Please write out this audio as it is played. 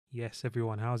Yes,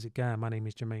 everyone, how's it going? My name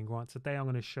is Jermaine Grant. Today I'm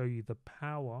going to show you the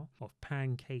power of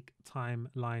Pancake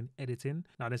timeline editing.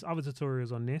 Now, there's other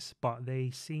tutorials on this, but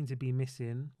they seem to be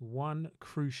missing one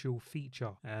crucial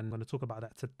feature, and I'm going to talk about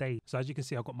that today. So as you can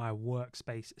see, I've got my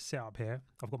workspace set up here.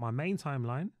 I've got my main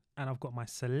timeline and I've got my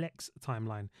selects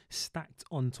timeline stacked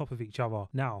on top of each other.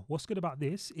 Now, what's good about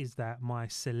this is that my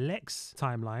selects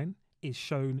timeline is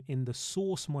shown in the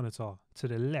source monitor to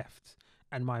the left,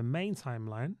 and my main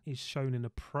timeline is shown in the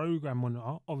program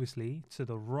monitor, obviously, to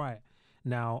the right.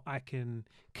 Now, I can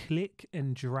click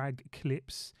and drag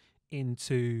clips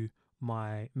into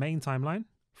my main timeline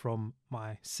from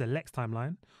my select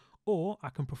timeline, or I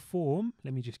can perform,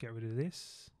 let me just get rid of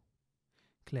this,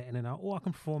 clear in and out, or I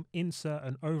can perform insert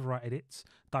and overwrite edits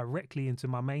directly into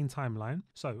my main timeline.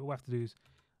 So all I have to do is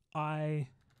I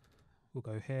will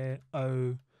go here,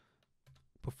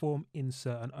 perform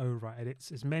insert and overwrite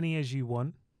edits, as many as you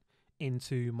want,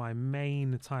 into my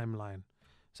main timeline.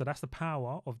 So that's the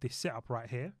power of this setup right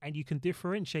here. And you can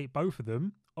differentiate both of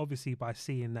them, obviously, by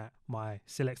seeing that my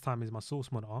select time is my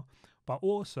source monitor, but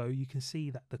also you can see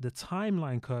that the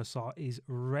timeline cursor is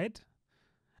red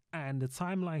and the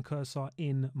timeline cursor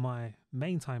in my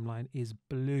main timeline is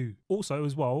blue. Also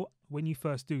as well, when you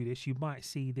first do this, you might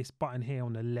see this button here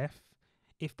on the left.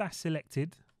 If that's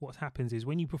selected, what happens is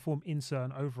when you perform insert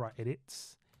and overwrite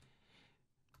edits,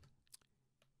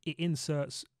 it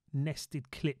inserts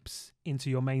nested clips into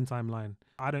your main timeline.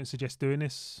 I don't suggest doing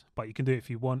this, but you can do it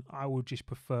if you want. I would just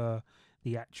prefer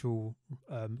the actual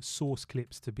source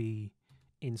clips to be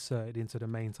inserted into the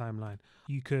main timeline.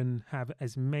 You can have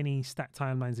as many stacked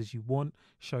timelines as you want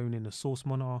shown in the source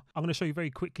monitor. I'm going to show you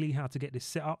very quickly how to get this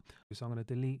set up. So I'm going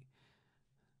to delete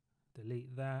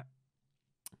that.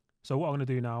 So what I'm going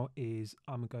to do now is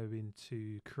I'm going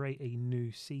to create a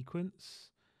new sequence.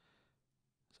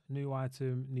 So new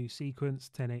item, new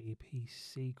sequence, 1080p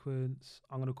sequence.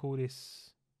 I'm going to call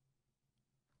this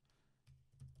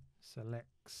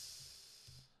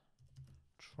selects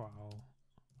trial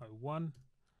 01.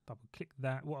 Double click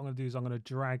that. What I'm going to do is I'm going to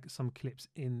drag some clips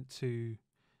into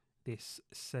this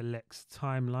selects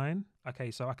timeline. Okay,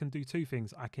 so I can do two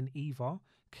things. I can either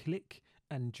click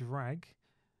and drag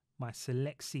my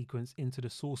select sequence into the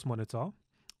source monitor,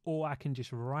 or I can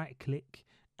just right click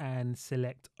and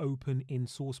select open in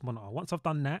source monitor. Once I've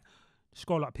done that,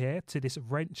 scroll up here to this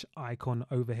wrench icon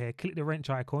over here, click the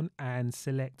wrench icon and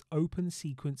select open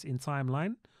sequence in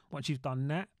timeline. Once you've done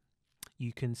that,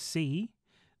 you can see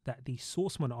that the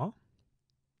source monitor,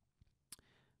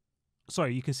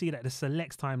 you can see that the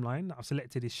select timeline that I've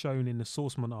selected is shown in the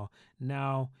source monitor.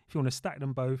 Now, if you want to stack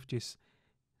them both, just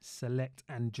select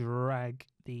and drag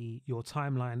your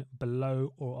timeline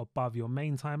below or above your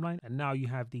main timeline, and now you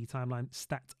have the timeline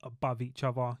stacked above each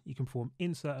other. You can perform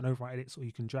insert and overwrite edits, or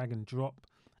you can drag and drop,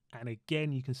 and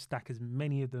again you can stack as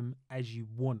many of them as you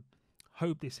want.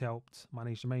 Hope this helped. My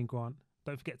name is Jermaine Grant.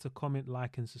 Don't forget to comment,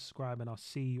 like and subscribe, and I'll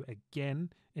see you again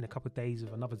in a couple of days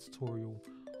with another tutorial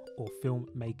or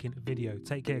filmmaking video.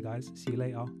 Take care, guys. See you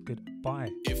later.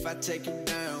 Goodbye. If I take you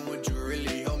down, would you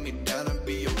really hold me down and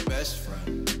be your best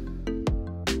friend?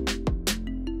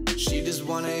 She just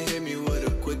wanna hit me with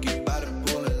a quickie by the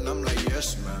pool, and I'm like,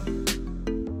 yes, ma'am.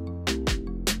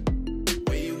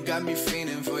 Way you got me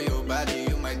feeling for your body,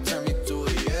 you might turn me to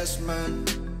a yes, man.